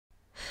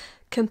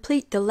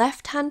complete the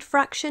left-hand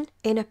fraction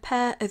in a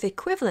pair of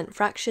equivalent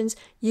fractions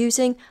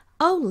using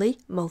only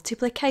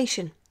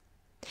multiplication.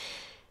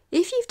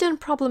 If you've done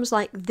problems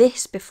like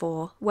this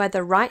before, where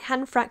the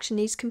right-hand fraction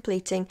needs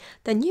completing,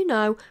 then you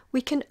know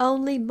we can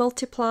only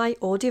multiply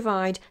or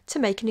divide to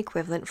make an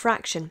equivalent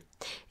fraction.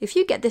 If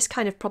you get this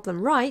kind of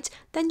problem right,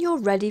 then you're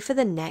ready for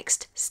the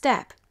next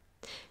step.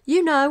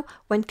 You know,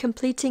 when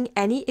completing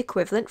any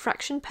equivalent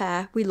fraction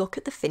pair, we look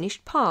at the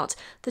finished part,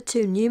 the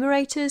two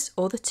numerators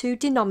or the two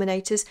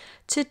denominators,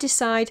 to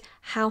decide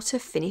how to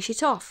finish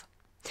it off.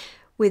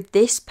 With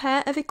this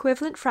pair of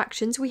equivalent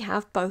fractions, we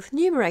have both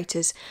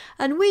numerators,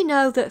 and we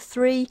know that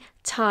 3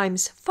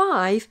 times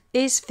 5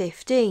 is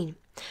 15.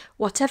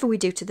 Whatever we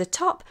do to the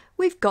top,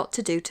 we've got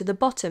to do to the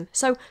bottom,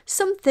 so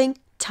something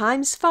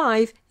times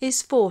 5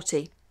 is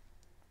 40.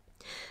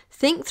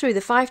 Think through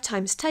the 5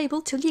 times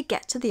table till you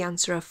get to the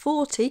answer of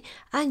 40,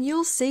 and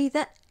you'll see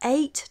that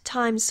 8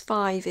 times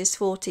 5 is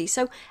 40,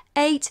 so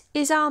 8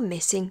 is our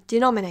missing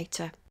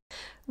denominator.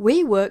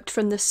 We worked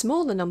from the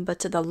smaller number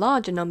to the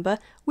larger number,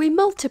 we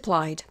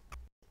multiplied.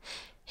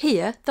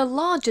 Here, the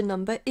larger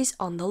number is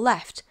on the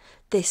left.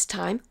 This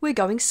time, we're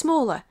going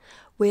smaller.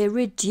 We're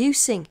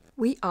reducing,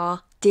 we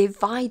are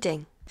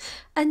dividing.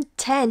 And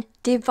 10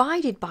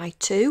 divided by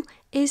 2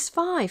 is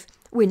 5.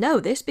 We know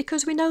this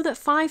because we know that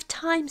 5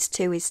 times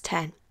 2 is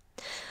 10.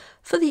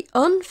 For the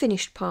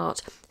unfinished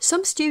part,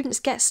 some students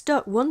get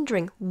stuck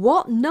wondering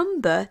what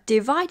number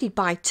divided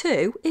by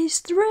 2 is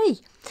 3.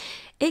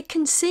 It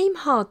can seem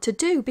hard to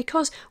do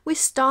because we're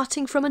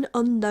starting from an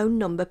unknown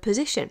number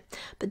position.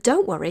 But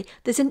don't worry,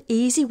 there's an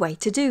easy way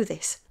to do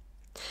this.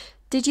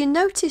 Did you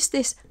notice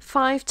this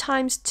 5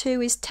 times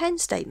 2 is 10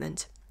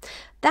 statement?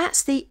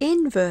 That's the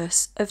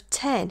inverse of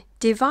 10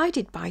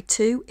 divided by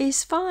 2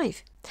 is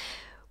 5.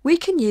 We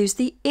can use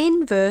the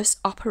inverse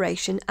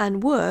operation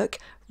and work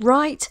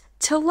right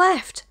to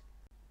left.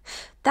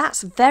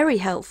 That's very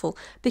helpful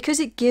because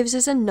it gives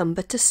us a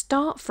number to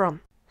start from.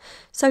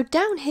 So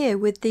down here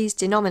with these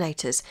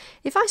denominators,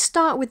 if I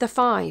start with the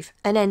 5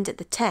 and end at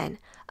the 10,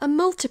 I'm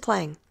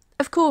multiplying.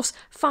 Of course,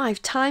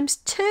 5 times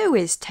 2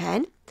 is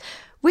 10.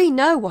 We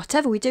know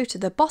whatever we do to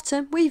the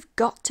bottom, we've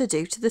got to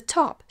do to the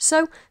top.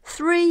 So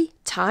 3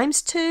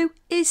 times 2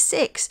 is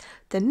 6.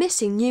 The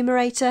missing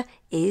numerator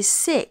is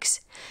 6.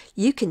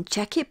 You can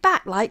check it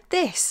back like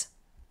this.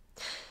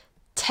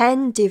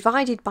 10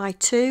 divided by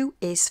 2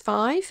 is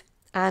 5,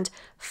 and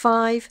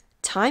 5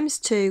 times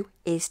 2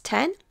 is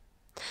 10.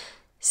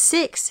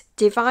 6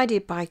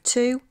 divided by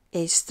 2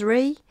 is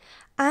 3,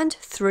 and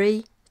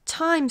 3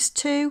 times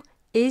 2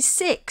 is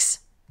 6.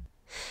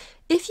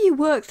 If you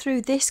work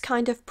through this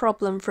kind of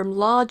problem from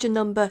larger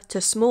number to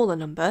smaller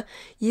number,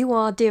 you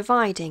are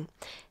dividing.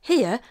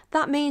 Here,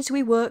 that means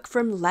we work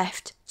from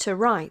left to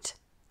right.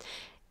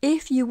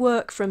 If you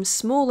work from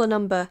smaller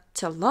number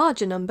to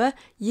larger number,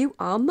 you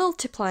are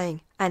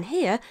multiplying. And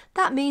here,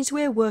 that means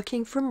we're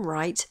working from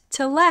right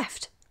to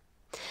left.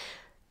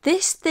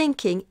 This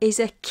thinking is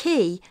a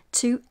key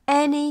to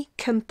any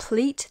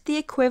complete the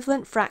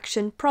equivalent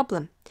fraction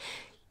problem.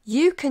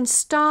 You can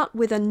start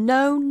with a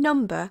known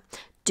number,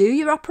 do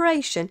your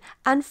operation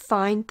and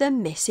find the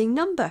missing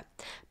number.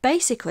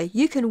 Basically,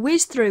 you can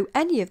whiz through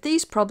any of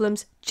these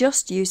problems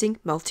just using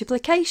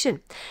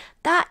multiplication.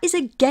 That is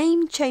a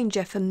game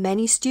changer for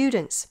many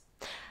students.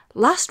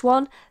 Last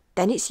one,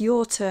 then it's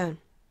your turn.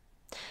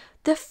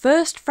 The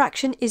first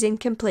fraction is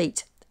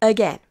incomplete.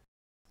 Again,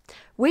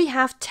 we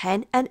have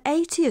 10 and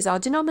 80 as our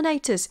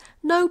denominators.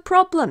 No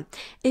problem.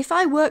 If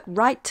I work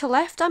right to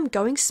left, I'm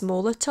going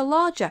smaller to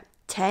larger.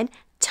 10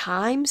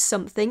 times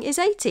something is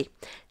 80.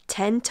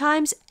 10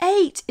 times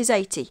 8 is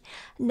 80.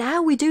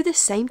 Now we do the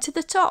same to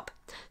the top.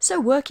 So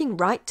working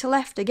right to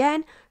left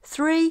again,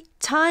 3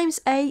 times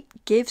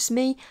 8 gives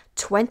me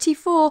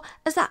 24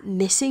 as that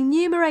missing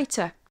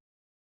numerator.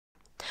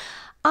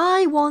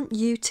 I want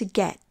you to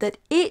get that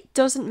it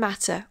doesn't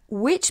matter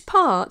which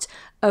part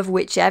of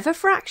whichever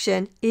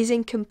fraction is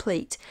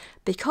incomplete,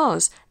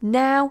 because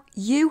now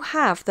you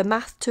have the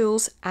math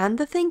tools and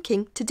the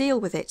thinking to deal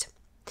with it.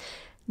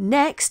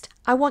 Next,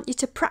 I want you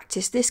to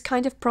practice this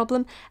kind of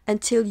problem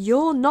until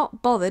you're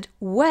not bothered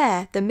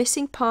where the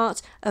missing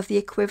part of the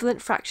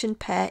equivalent fraction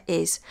pair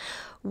is.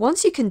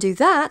 Once you can do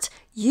that,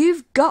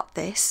 you've got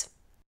this.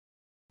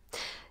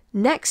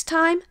 Next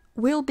time,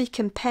 we'll be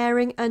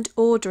comparing and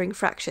ordering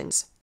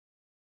fractions.